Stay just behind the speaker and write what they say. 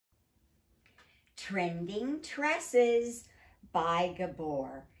Trending Tresses by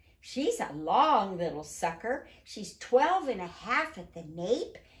Gabor. She's a long little sucker. She's 12 and a half at the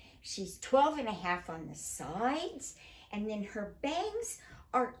nape. She's 12 and a half on the sides. And then her bangs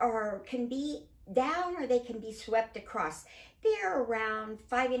can be down or they can be swept across. They're around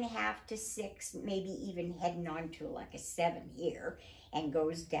 5.5 to 6, maybe even heading on to like a 7 here, and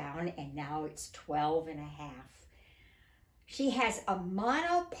goes down, and now it's 12 and a half. She has a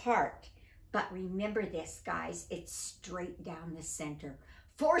mono part, but remember this, guys, it's straight down the center,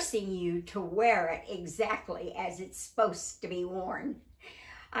 forcing you to wear it exactly as it's supposed to be worn.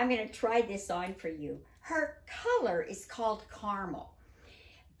 I'm going to try this on for you. Her color is called caramel,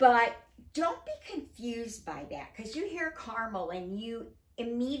 but don't be confused by that, because you hear caramel and you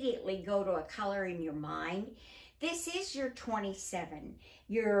immediately go to a color in your mind. This is your 27,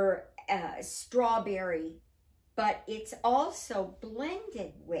 your strawberry, but it's also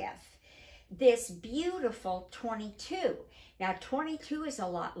blended with this beautiful 22. Now 22 is a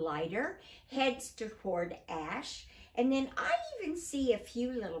lot lighter, heads toward ash, and then I even see a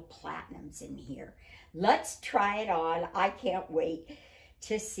few little platinums in here. Let's try it on. I can't wait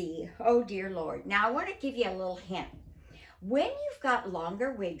to see. Oh dear Lord. Now I want to give you a little hint. When you've got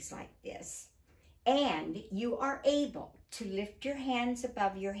longer wigs like this and you are able to lift your hands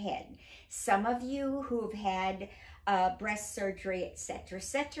above your head, some of you who've had breast surgery,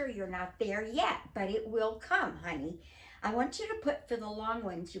 etc., you're not there yet, but it will come, honey. I want you to put, for the long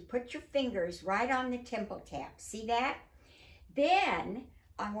ones, you put your fingers right on the temple tap. See that? Then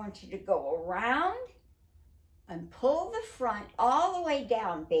I want you to go around and pull the front all the way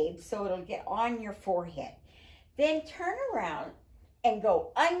down, babe, so it'll get on your forehead. Then turn around and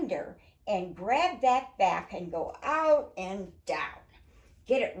go under and grab that back and go out and down.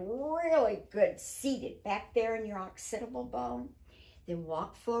 Get it really good seated back there in your occipital bone. Then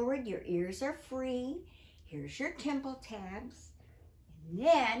walk forward, your ears are free. Here's your temple tabs. And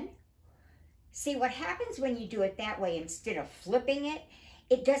then, see what happens when you do it that way instead of flipping it?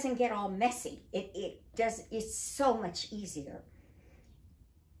 It doesn't get all messy. It's so much easier.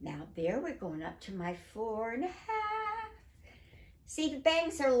 Now there we're going up to my 4.5. See, the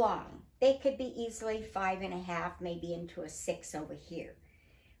bangs are long. They could be easily 5.5, maybe into a 6 over here.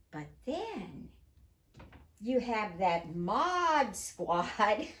 But then you have that Mod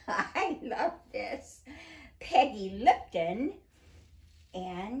Squad. I love this. Peggy Lipton.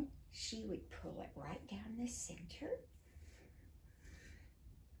 And she would pull it right down the center.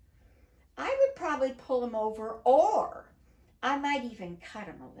 I would probably pull them over, or I might even cut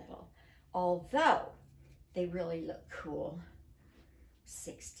them a little, although they really look cool.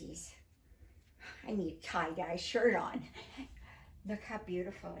 60s. I need a tie-dye shirt on. Look how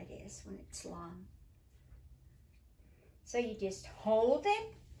beautiful it is when it's long. So you just hold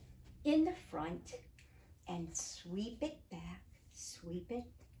it in the front and sweep it back, sweep it,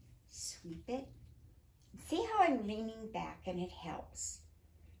 sweep it. See how I'm leaning back and it helps.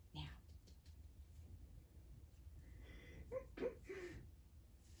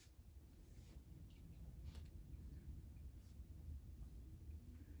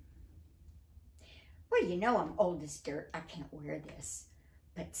 Well, you know I'm old as dirt. I can't wear this.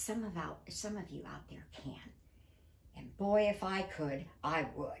 But some of you out there can. And boy, if I could, I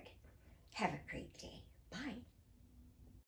would. Have a great day. Bye.